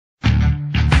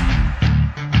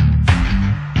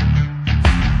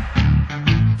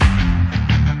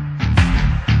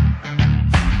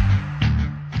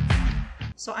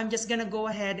I'm just gonna go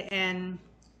ahead and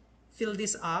fill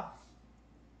this up.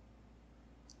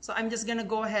 So I'm just gonna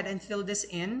go ahead and fill this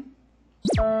in.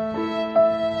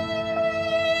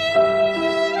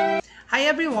 Hi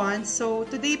everyone! So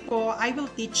today po, I will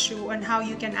teach you on how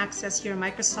you can access your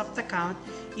Microsoft account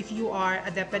if you are a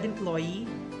DepEd employee.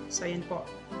 So ayan po.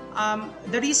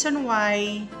 The reason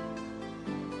why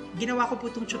ginawa ko po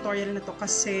itong tutorial na to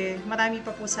kasi marami pa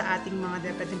po sa ating mga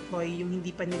DepEd employee yung hindi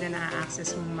pa nila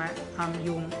na-access yung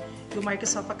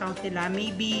Microsoft account nila.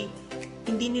 Maybe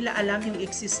hindi nila alam yung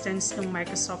existence ng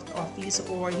Microsoft Office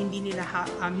or hindi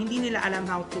nila alam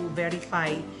how to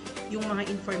verify yung mga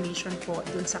information po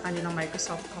dun sa kanilang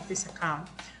Microsoft Office account.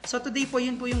 So today po,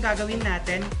 yun po yung gagawin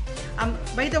natin.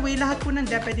 By the way, lahat po ng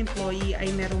DepEd employee ay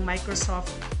merong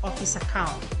Microsoft Office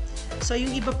account. So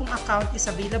yung iba pong account is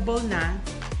available na.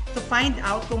 To find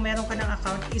out kung meron ka ng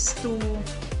account is to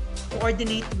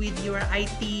coordinate with your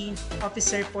IT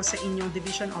officer po sa inyong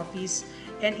division office.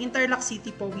 And Interlock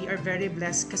City po, we are very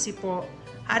blessed kasi po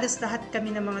halos lahat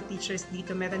kami ng mga teachers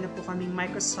dito meron na po kaming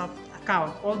Microsoft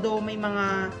account. Although may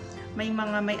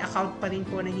account pa rin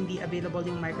po na hindi available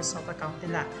yung Microsoft account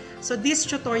nila. So this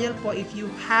tutorial po, if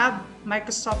you have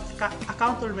Microsoft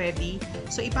account already,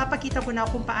 so ipapakita ko na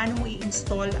kung paano mo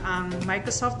i-install ang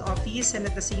Microsoft Office and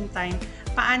at the same time,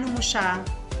 paano mo siya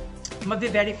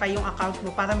mag-verify yung account mo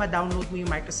para ma-download mo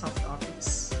yung Microsoft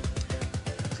Office.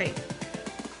 Okay.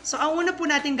 So ang una po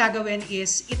natin gagawin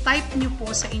is i-type nyo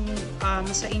po sa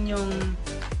inyong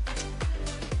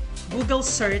Google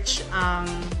search ang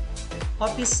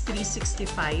Office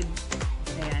 365.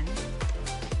 Ayan.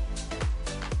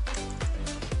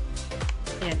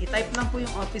 Ayan, i-type lang po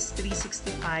yung Office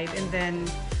 365 and then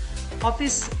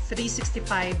Office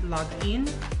 365 login.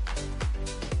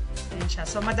 Ayan siya.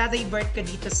 So, madadivert ka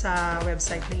dito sa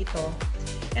website na ito.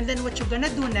 And then, what you're gonna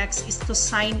do next is to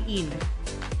sign in.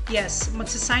 Yes,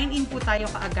 magsa-sign in po tayo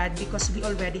kaagad because we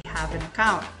already have an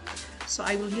account. So,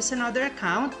 I will use another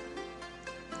account.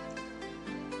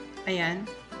 Ayan.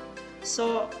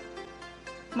 So,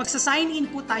 magsa-sign in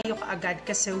po tayo kaagad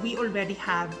kasi we already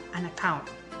have an account.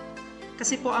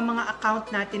 Kasi po ang mga account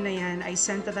natin na yan ay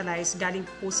centralized, galing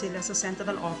po sila sa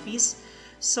central office.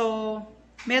 So,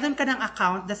 meron ka ng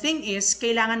account. The thing is,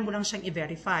 kailangan mo lang siyang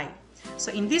i-verify.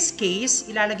 So, in this case,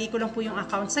 ilalagay ko lang po yung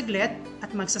account saglit at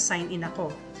magsa-sign in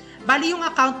ako. Bali yung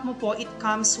account mo po, it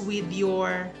comes with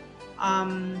your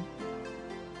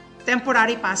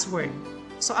temporary password.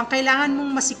 So, ang kailangan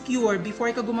mong ma-secure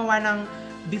before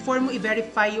mo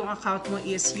i-verify yung account mo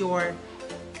is your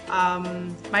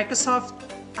Microsoft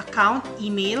account,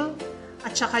 email,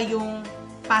 at saka yung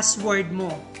password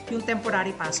mo, yung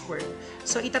temporary password.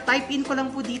 So, ita-type in ko lang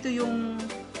po dito yung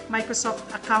Microsoft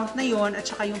account na yon at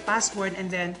saka yung password and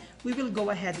then we will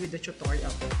go ahead with the tutorial.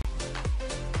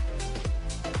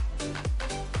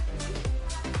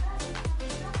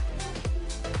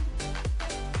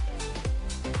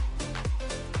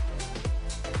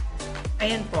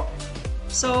 Ayan po.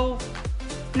 So,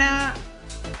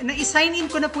 na-sign in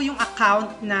ko na po yung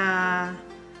account na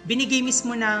binigay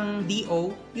mismo ng DO.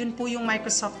 Yun po yung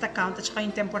Microsoft account at saka yung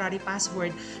temporary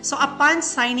password. So, upon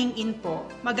signing in po,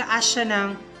 mag-a-ask siya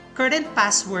ng current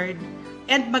password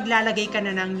and maglalagay ka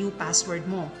na ng new password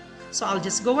mo. So, I'll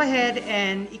just go ahead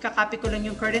and ikakopy ko lang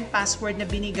yung current password na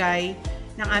binigay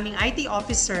ng aming IT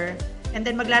officer and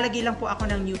then maglalagay lang po ako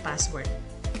ng new password.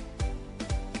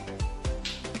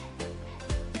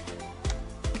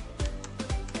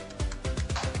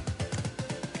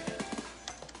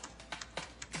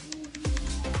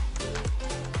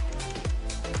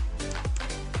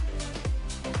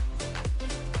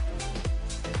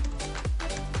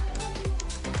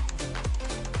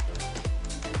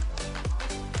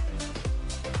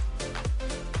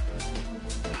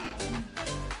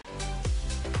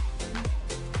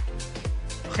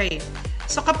 Okay.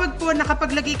 So kapag po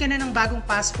nakapaglagay ka na ng bagong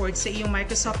password sa iyong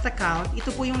Microsoft account,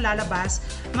 ito po yung lalabas,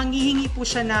 manghihingi po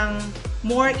siya ng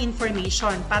more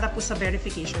information para po sa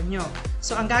verification nyo.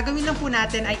 So ang gagawin lang po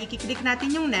natin ay i-click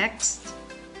natin yung next.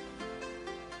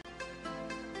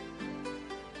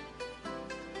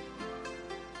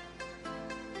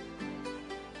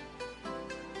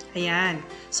 Ayan.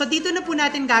 So dito na po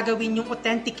natin gagawin yung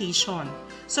authentication.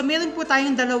 So meron po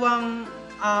tayong dalawang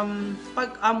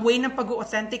way ng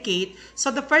pag-authenticate. So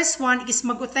the first one is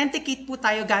mag-authenticate po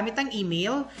tayo gamit ang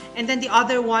email and then the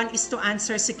other one is to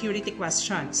answer security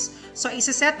questions. So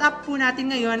isa-set up po natin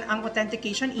ngayon ang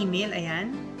authentication email.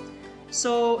 Ayan.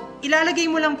 So ilalagay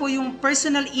mo lang po yung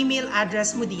personal email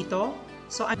address mo dito.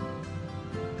 So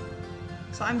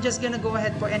I'm just gonna go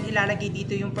ahead po and ilalagay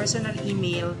dito yung personal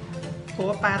email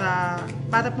ko para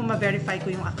po ma-verify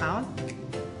ko yung account.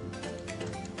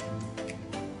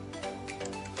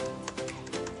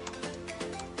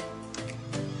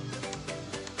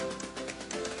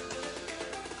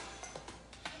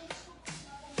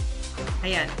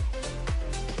 Ayan.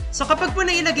 So kapag po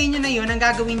nailagay nyo na yun, ang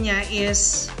gagawin niya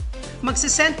is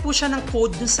magsisend po siya ng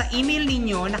code dun sa email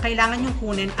ninyo na kailangan nyong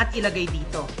kunin at ilagay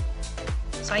dito.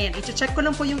 So ayan, i-check ko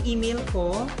lang po yung email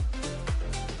ko.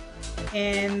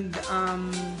 And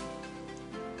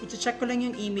i-check ko lang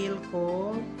yung email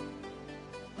ko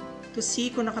to see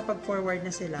kung nakapag-forward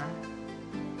na sila.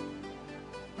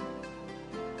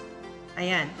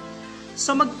 Ayan.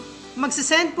 So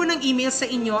magsisend po ng email sa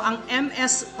inyo ang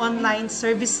MS Online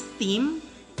Service Team.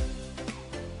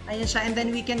 Ayan siya. And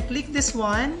then we can click this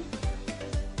one.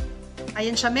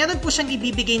 Ayan siya. Meron po siyang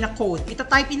ibibigay na code.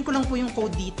 Ita-type in ko lang po yung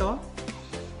code dito.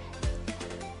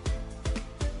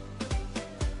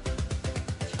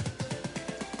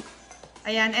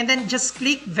 Ayan. And then just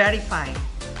click verify.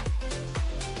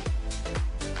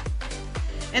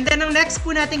 And then ang next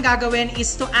po natin gagawin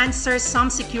is to answer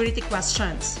some security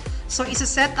questions. So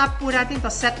isa-set up po natin to.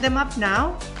 Set them up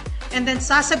now. And then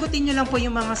sasagutin nyo lang po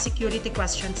yung mga security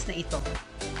questions na ito.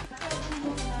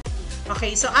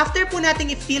 Okay, so after po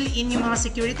natin i-fill in yung mga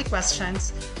security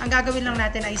questions, ang gagawin lang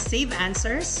natin ay save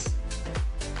answers.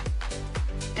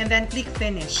 And then click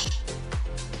finish.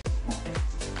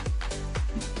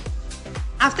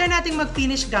 After nating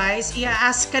mag-finish guys,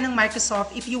 i-ask ka ng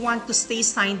Microsoft if you want to stay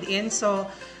signed in. So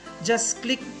just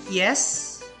click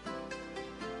yes.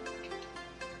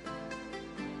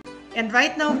 And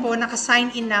right now po,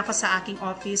 naka-sign in na ako sa aking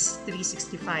Office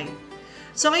 365.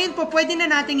 So ngayon po, pwede na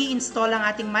natin i-install ang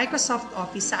ating Microsoft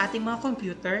Office sa ating mga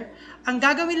computer. Ang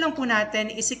gagawin lang po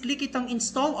natin is i-click itong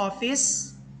Install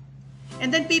Office. And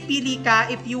then pipili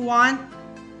ka if you want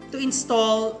to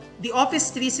install the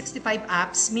Office 365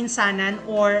 apps, minsanan,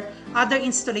 or other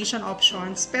installation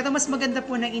options. Pero mas maganda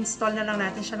po na install na lang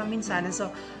natin siya ng minsanan.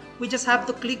 So we just have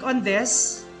to click on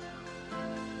this.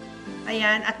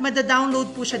 Ayan, at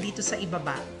mada-download po siya dito sa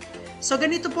ibaba. So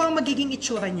ganito po ang magiging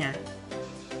itsura niya.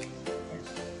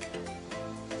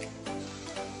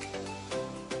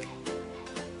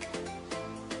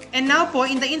 And now po,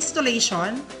 in the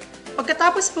installation,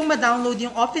 pagkatapos pong ma-download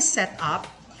yung Office setup,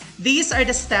 these are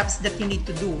the steps that you need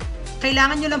to do.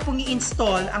 Kailangan nyo lang pong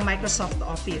i-install ang Microsoft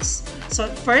Office. So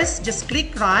first, just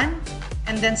click Run,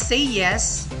 and then say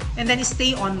yes, and then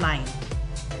stay online.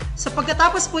 So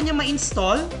pagkatapos po niya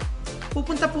ma-install,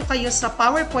 pupunta po kayo sa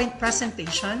PowerPoint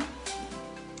presentation,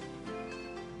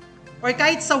 or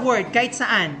kahit sa Word, kahit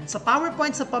saan. Sa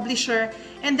PowerPoint, sa Publisher,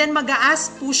 and then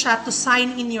mag-a-ask po siya to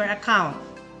sign in your account.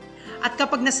 At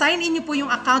kapag na-sign in niyo po yung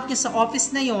account niyo sa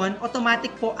office na yon, automatic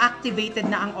po activated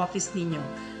na ang office ninyo.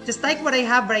 Just like what I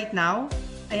have right now,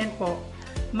 ayan po,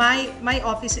 my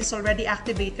office is already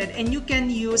activated and you can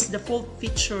use the full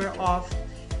feature of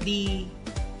the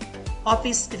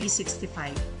Office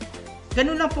 365.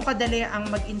 Ganun lang po kadali ang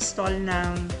mag-install ng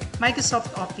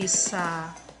Microsoft Office sa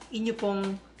inyo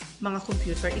pong mga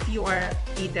computer if you are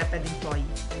a DepEd employee.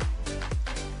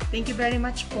 Thank you very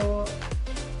much po.